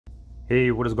Hey,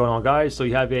 what is going on, guys? So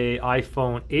you have a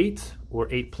iPhone 8 or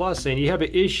 8 Plus and you have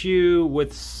an issue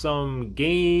with some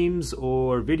games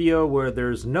or video where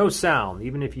there's no sound.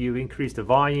 Even if you increase the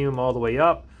volume all the way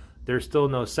up, there's still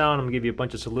no sound. I'm gonna give you a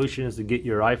bunch of solutions to get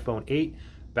your iPhone 8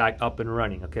 back up and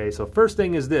running. Okay, so first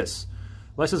thing is this.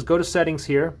 Let's just go to settings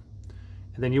here,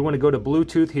 and then you want to go to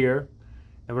Bluetooth here.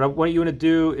 And what you want to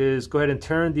do is go ahead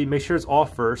and make sure it's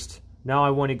off first. Now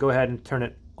I want to go ahead and turn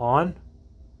it on,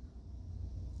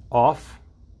 off,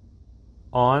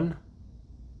 on,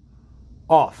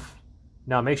 off.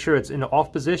 Now make sure it's in the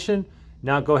off position.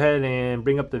 Now go ahead and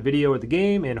bring up the video or the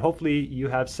game, and hopefully you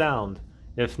have sound.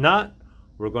 If not,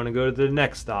 we're going to go to the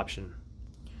next option.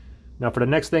 Now for the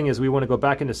next thing is we want to go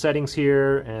back into settings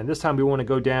here, and this time we want to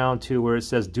go down to where it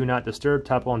says do not disturb.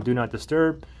 Tap on do not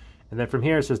disturb, and then from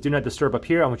here it says do not disturb up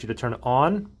here. I want you to turn it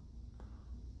on,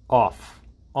 off,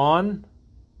 on,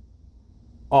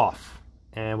 off.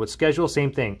 And with schedule,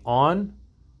 same thing, on,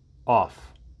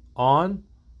 off, on,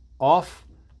 off.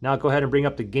 Now go ahead and bring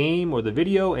up the game or the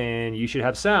video and you should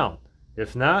have sound.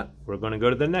 If not, we're going to go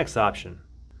to the next option.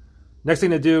 Next thing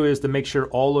to do is to make sure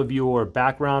all of your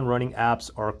background running apps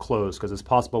are closed, because it's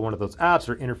possible one of those apps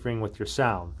are interfering with your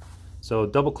sound. So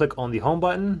double click on the home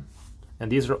button, and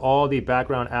these are all the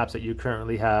background apps that you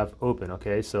currently have open.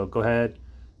 Okay, so go ahead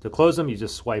to close them, you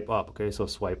just swipe up. Okay, so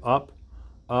swipe up,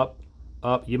 up,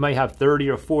 up. You might have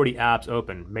 30 or 40 apps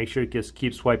open. Make sure you just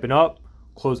keep swiping up,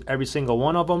 close every single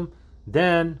one of them.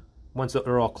 Then once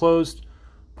they're all closed,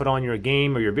 put on your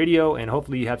game or your video and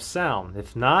hopefully you have sound.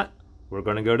 If not, we're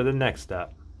going to go to the next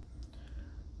step.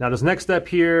 Now this next step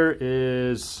here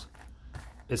is,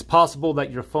 it's possible that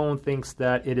your phone thinks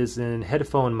that it is in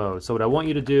headphone mode. So what I want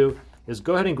you to do is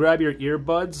go ahead and grab your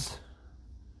earbuds,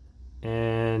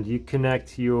 and you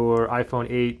connect your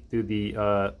iPhone 8 through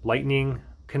the lightning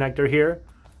connector here.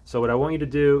 So what I want you to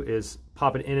do is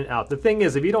pop it in and out. The thing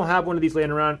is, if you don't have one of these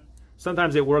laying around,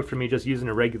 sometimes it worked for me just using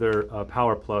a regular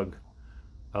power plug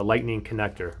lightning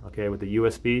connector, okay, with the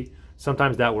USB.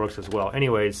 Sometimes that works as well.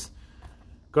 Anyways,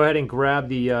 go ahead and grab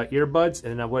the earbuds,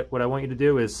 and what I want you to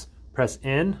do is press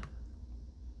in,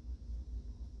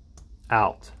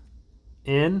 out,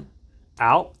 and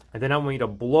then I want you to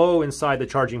blow inside the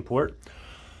charging port.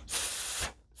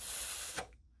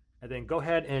 And then go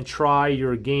ahead and try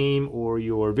your game or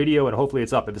your video, and hopefully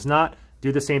it's up. If it's not,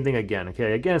 do the same thing again.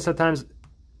 Okay, again, sometimes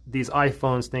these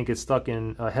iPhones think it's stuck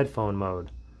in headphone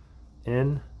mode.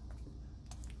 In,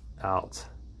 out,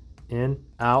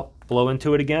 blow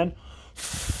into it again.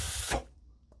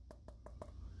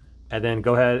 And then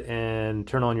go ahead and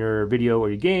turn on your video or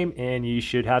your game, and you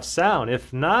should have sound.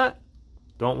 If not,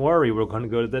 don't worry, we're going to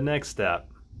go to the next step.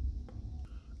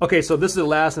 Okay, so this is the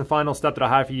last and final step that I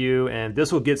have for you, and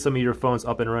this will get some of your phones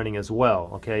up and running as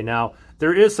well. Okay, now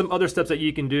there is some other steps that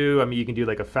you can do. I mean, you can do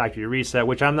like a factory reset,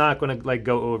 which I'm not going to like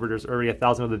go over. There's already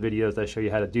 1,000 other videos that show you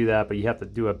how to do that, but you have to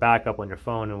do a backup on your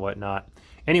phone and whatnot.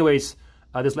 Anyways,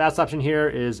 this last option here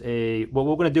is what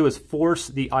we're going to do is force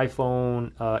the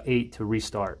iPhone 8 to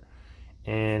restart.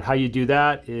 And how you do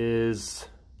that is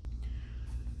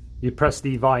you press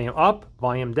the volume up,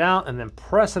 volume down, and then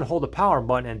press and hold the power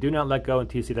button, and do not let go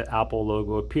until you see that Apple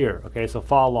logo appear. Okay, so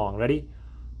follow along. Ready?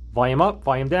 Volume up,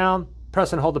 volume down,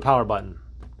 press and hold the power button.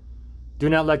 Do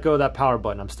not let go of that power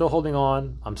button. I'm still holding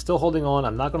on. I'm still holding on.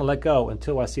 I'm not going to let go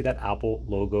until I see that Apple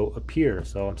logo appear.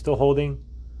 So I'm still holding.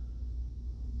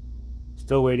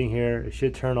 Still waiting here. It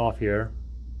should turn off here.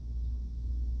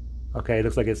 Okay, it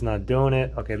looks like it's not doing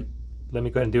it. Okay, let me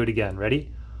go ahead and do it again.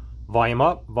 Ready? Volume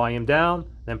up, volume down,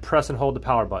 then press and hold the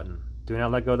power button. Do not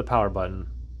let go of the power button.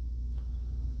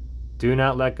 Do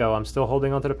not let go. I'm still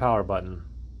holding onto the power button.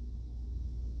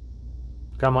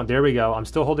 Come on, there we go. I'm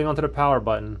still holding onto the power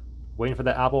button, waiting for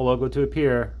the Apple logo to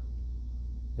appear.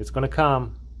 It's going to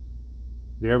come.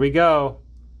 There we go.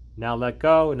 Now let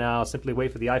go. Now simply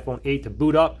wait for the iPhone 8 to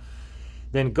boot up.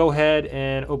 Then go ahead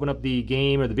and open up the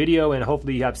game or the video, and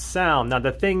hopefully you have sound. Now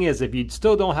the thing is, if you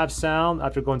still don't have sound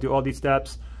after going through all these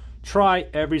steps, try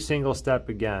every single step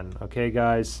again. Okay,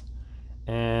 guys?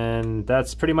 And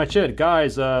that's pretty much it.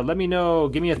 Guys, let me know.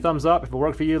 Give me a thumbs up if it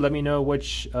worked for you. Let me know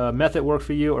which method worked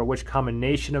for you, or which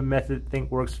combination of method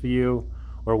think works for you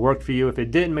or worked for you. If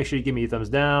it didn't, make sure you give me a thumbs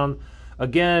down.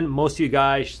 Again, most of you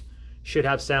guys should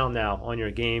have sound now on your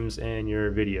games and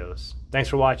your videos. Thanks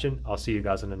for watching. I'll see you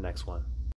guys in the next one.